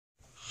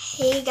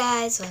Hey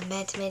guys, welcome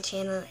back to my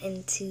channel,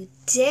 and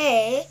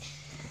today,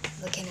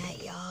 looking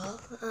at y'all,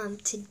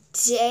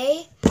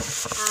 today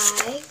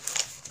I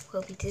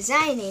will be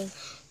designing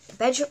a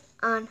bedroom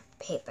on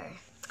paper.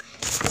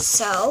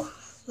 So,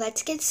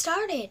 let's get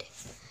started.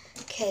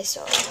 Okay,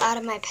 so out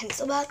of my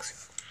pencil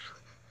box,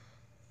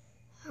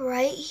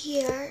 right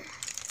here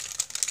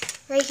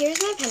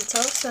is my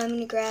pencil, so I'm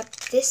going to grab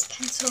this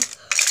pencil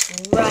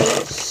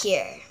right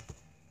here.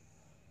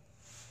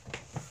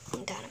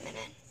 Hold on a minute.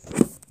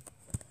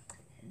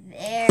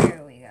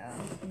 There we go.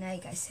 Now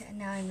you guys see it.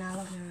 Now I'm not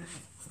looking around.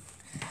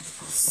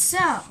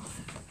 So,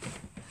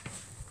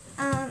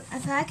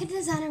 if I could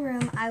design a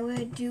room, I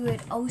would do an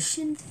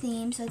ocean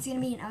theme. So it's going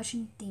to be an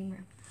ocean theme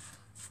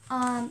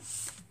room.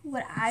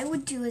 What I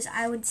would do is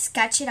I would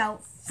sketch it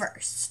out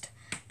first.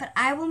 But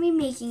I will be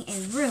making a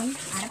room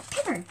out of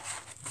paper.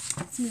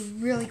 It's going to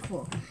be really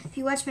cool. If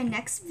you watch my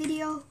next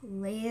video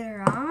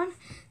later on,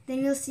 then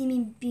you'll see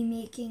me be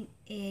making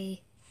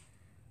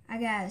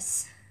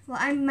well,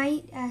 I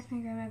might ask my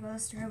grandma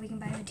goes to her, we can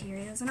buy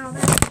materials and all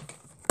that.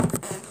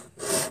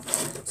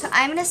 So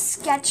I'm going to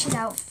sketch it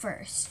out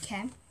first,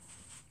 okay?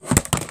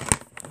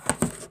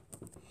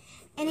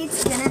 And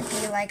it's going to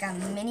be like a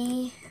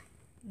mini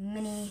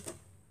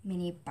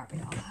Barbie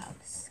doll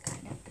house,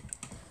 kind of.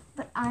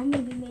 But I'm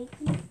going to be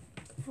making it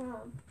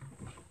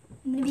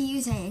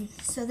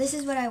so this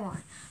is what I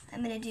want.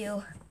 I'm going to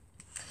do,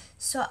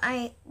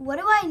 what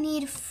do I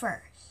need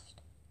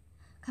first?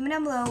 Comment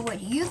down below what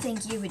you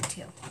think you would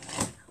do.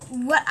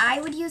 What I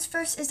would use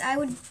first is I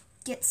would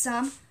get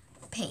some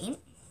paint,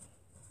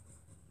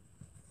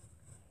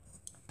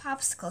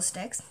 popsicle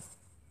sticks,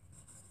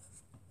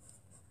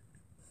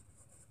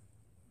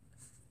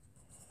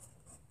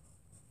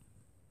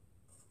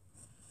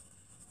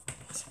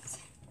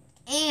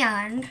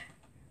 and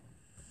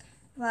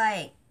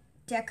like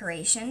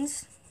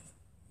decorations,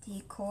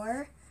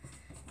 decor,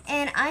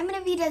 and I'm going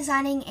to be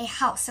designing a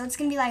house. So it's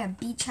going to be like a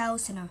beach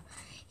house and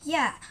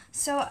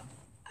so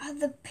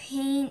the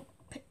paint,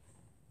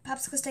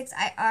 popsicle sticks,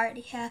 I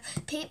already have.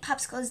 Paint,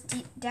 popsicles,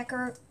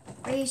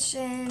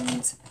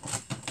 decorations.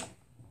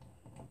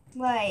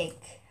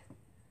 Like,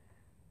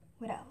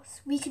 what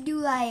else? We could do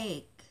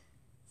like,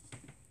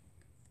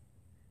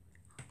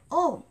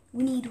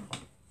 we need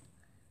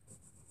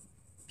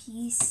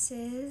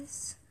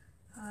pieces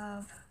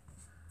of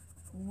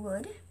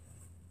wood.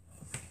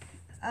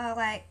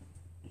 I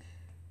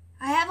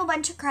have a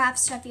bunch of craft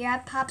stuff here. I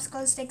have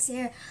popsicle sticks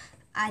here.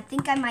 I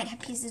think I might have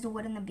pieces of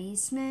wood in the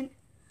basement.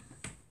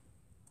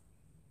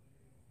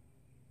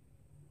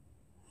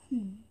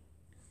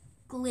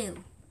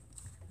 Glue.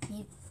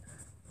 Need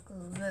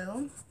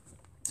glue.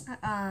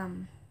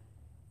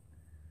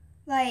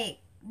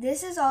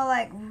 This is all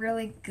like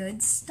really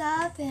good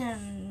stuff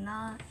and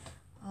not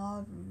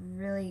all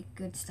really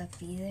good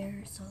stuff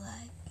either. So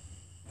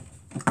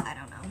I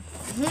don't know.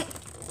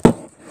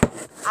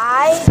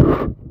 I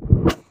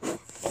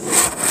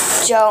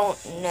don't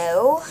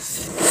know.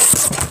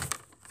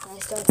 I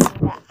just don't see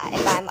that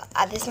if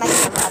I'm this might be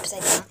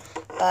upside down,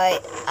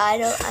 but I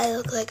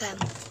look like I'm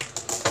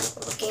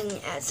looking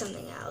at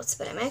something else,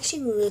 but I'm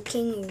actually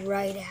looking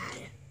right at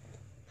it.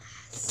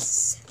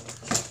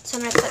 So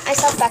I'm gonna put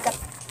myself back up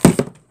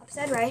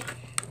upside right.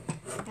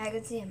 Now I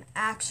can see I'm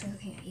actually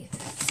looking at you.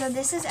 So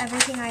this is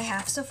everything I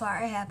have so far.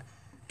 I have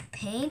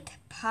paint,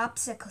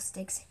 popsicle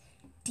sticks,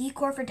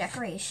 decor for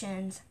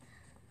decorations,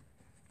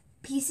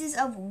 pieces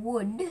of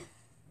wood,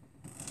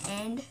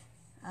 and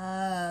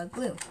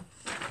glue.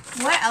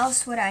 What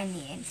else would I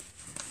need?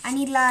 I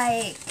need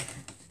a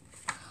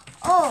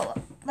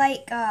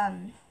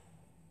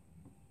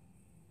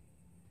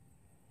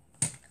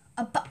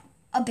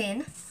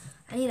bin.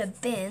 I need a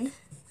bin.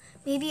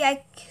 Maybe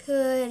I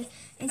could,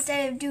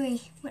 instead of doing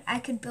what, I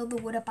could build the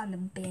wood up on the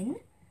bin.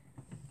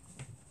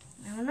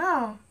 I don't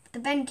know. The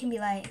bin can be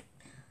like,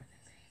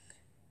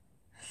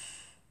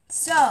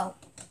 so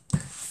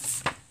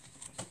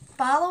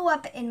follow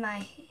up in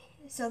my,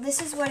 so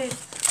this is what it,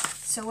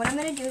 so what I'm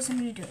going to do is I'm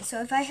going to do it.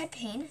 So if I had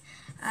paint,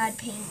 I'd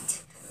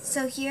paint.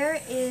 So here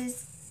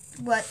is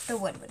what the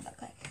wood would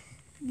look like.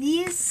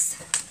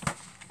 These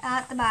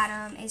at the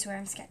bottom is where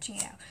I'm sketching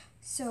it out.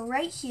 So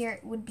right here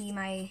would be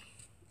my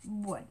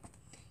wood.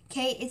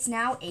 Okay, it's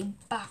now a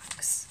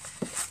box.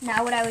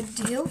 Now what I would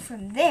do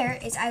from there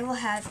is I will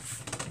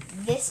have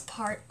this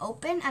part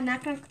open. I'm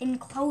not going to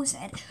enclose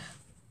it,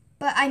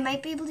 but I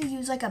might be able to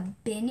use like a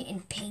bin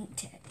and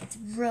paint it. It's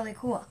really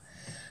cool.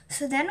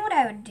 So then what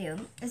I would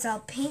do is I'll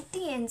paint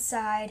the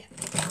inside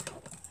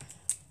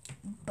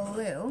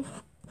blue.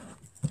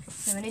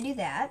 So I'm going to do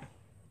that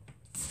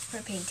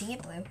for painting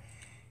it blue.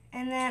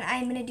 And then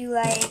I'm going to do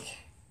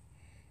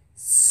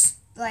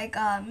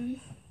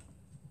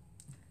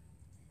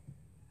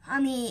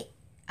on the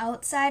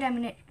outside,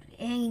 I'm going to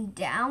hang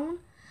down.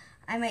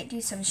 I might do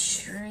some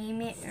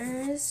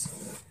streamers.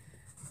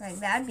 Like,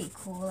 that'd be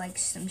cool, like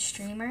some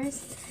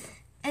streamers.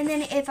 And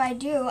then if I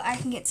do, I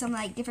can get some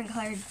like different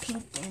colored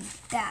pink and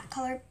that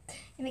color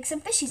and make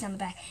some fishies on the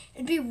back.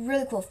 It'd be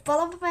really cool.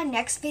 Follow up with my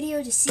next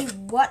video to see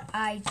what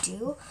I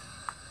do.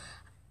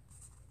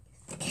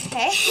 Okay.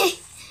 Okay,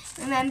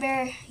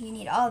 remember you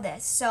need all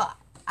this. So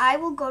I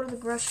will go to the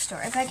grocery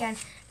store if I can.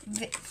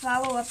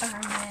 Follow up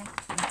behind me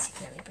and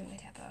secretly bring my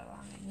tablet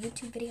along a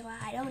YouTube video.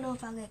 I don't know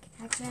if I'll get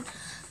connection.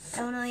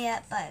 Don't know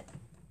yet, but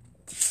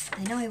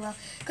I know I will.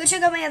 Go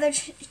check out my other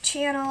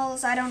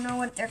channels. I don't know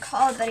what they're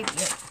called, but if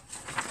you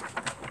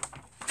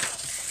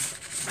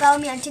follow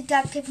me on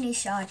TikTok, Tiffany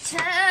Shaw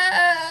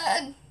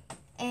 10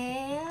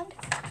 and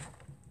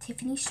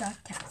Tiffany Shaw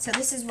 10. So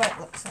this is what it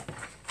looks like.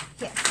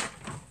 Here.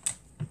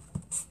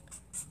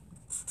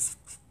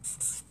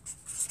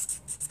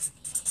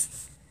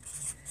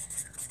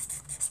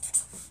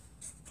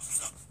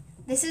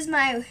 This is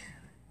my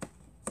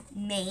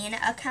main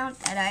account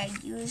that I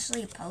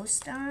usually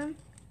post on.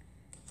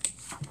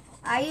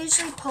 I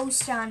usually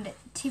post on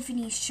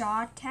Tiffany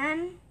Shaw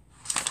 10.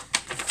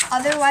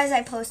 Otherwise,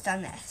 I post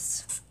on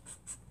this.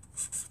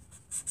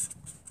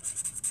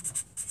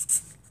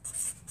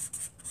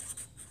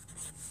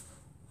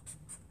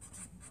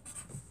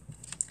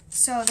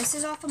 So this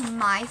is off of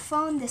my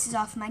phone. This is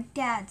off my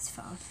dad's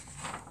phone.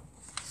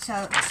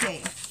 So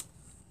okay.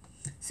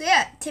 So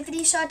yeah,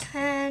 Tiffany Shaw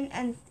 10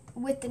 and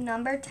with the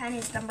number 10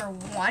 is number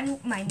 1,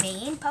 my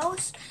main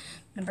post.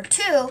 Number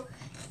 2,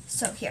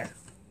 so here.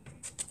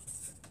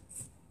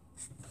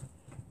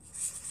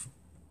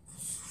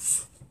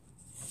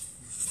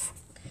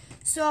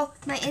 So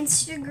my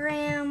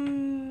Instagram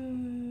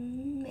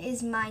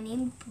is my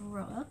name,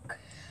 Brooke.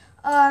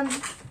 I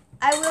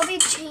will be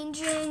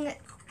changing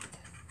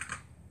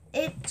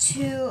it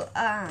to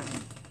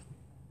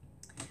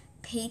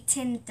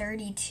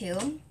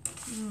Peyton32,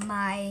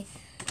 my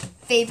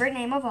favorite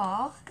name of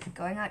all,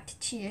 going out to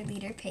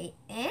cheerleader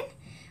Peyton,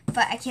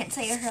 but I can't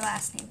tell you her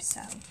last name,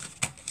 so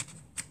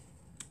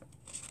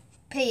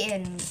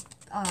Peyton,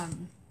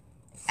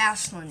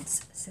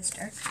 Ashlyn's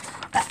sister.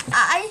 But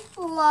I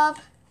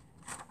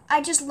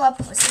just love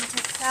posting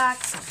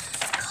TikToks,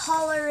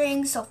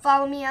 coloring, so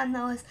follow me on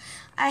those.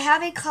 I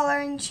have a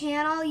coloring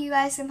channel. You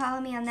guys can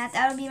follow me on that.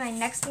 That'll be my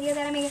next video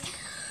that I make.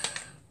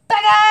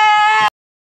 Bye, guys!